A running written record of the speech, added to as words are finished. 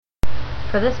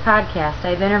For this podcast,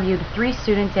 I've interviewed 3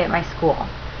 students at my school.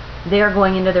 They are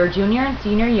going into their junior and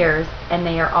senior years, and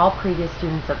they are all previous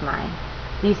students of mine.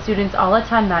 These students all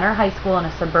attend Mentor High School in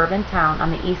a suburban town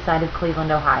on the east side of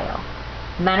Cleveland, Ohio.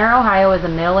 Mentor, Ohio is a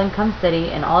middle-income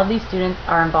city, and all of these students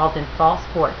are involved in fall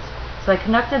sports, so I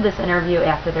conducted this interview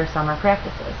after their summer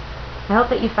practices. I hope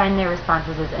that you find their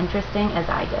responses as interesting as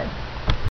I did.